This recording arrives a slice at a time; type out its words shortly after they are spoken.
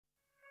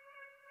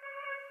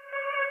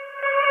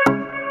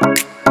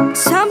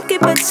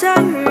but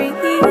diary.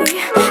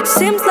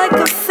 Seems like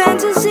a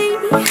fantasy,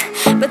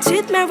 but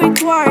it may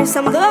require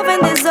some love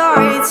and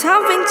desire. It's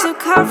something to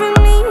cover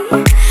me.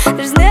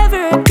 There's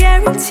never a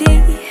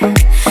guarantee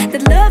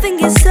that loving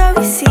is so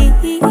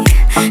easy.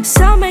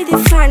 Some may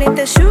define it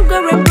as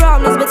sugar and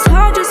brownies, but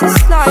hard just as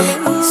slimy.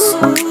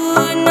 Ooh,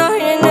 no,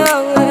 no, no.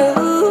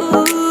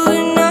 Ooh,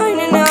 no,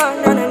 no, no,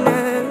 no, no,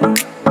 no.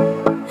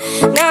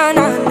 No,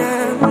 no, no.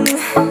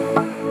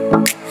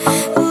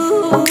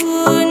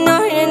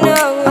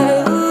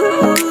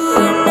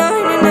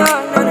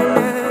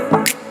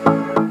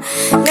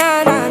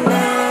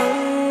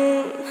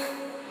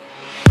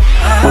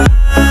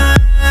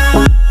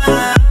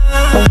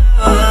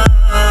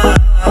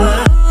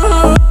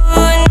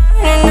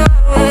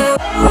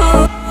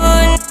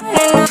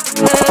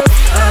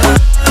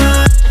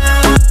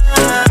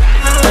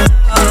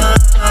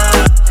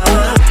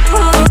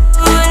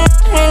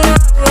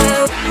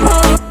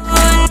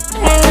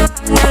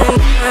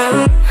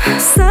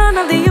 Son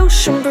of the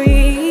ocean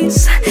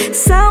breeze,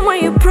 somewhere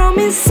you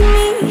promised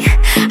me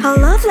a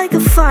love like a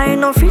fire,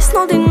 no freeze,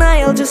 no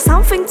denial, just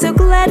something to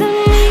gladden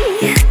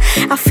me.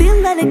 I feel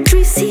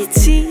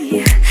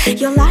electricity,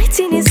 your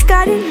lighting is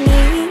guiding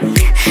me.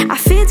 I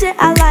feel that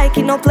I like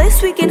it, no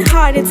place we can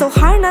hide it, so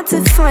hard not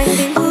to find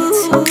it.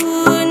 Ooh,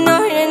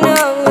 no, no, no.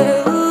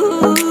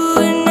 Ooh,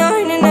 no,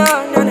 no, no,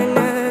 no, no,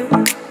 no.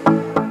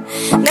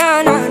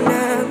 No, no, no.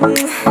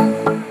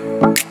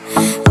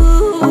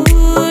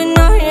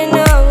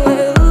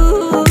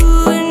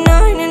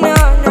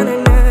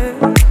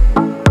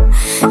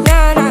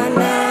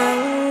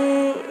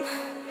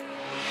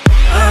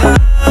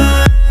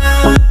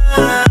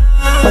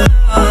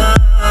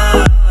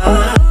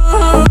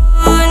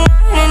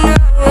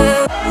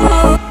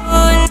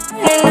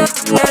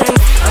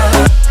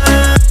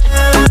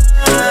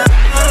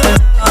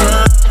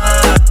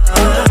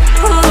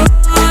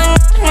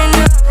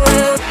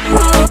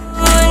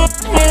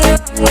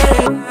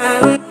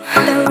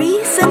 The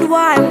reason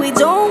why we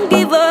don't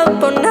give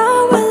up on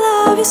our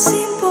love is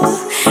simple.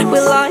 We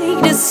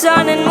like the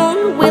sun and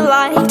moon, we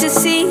like to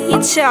see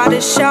each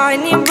other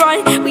shining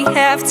bright. We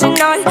have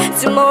tonight,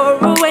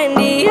 tomorrow and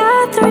the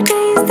other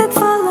days that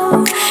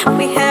follow.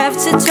 We have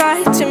to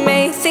try to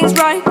make things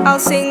right. I'll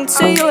sing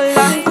to you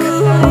like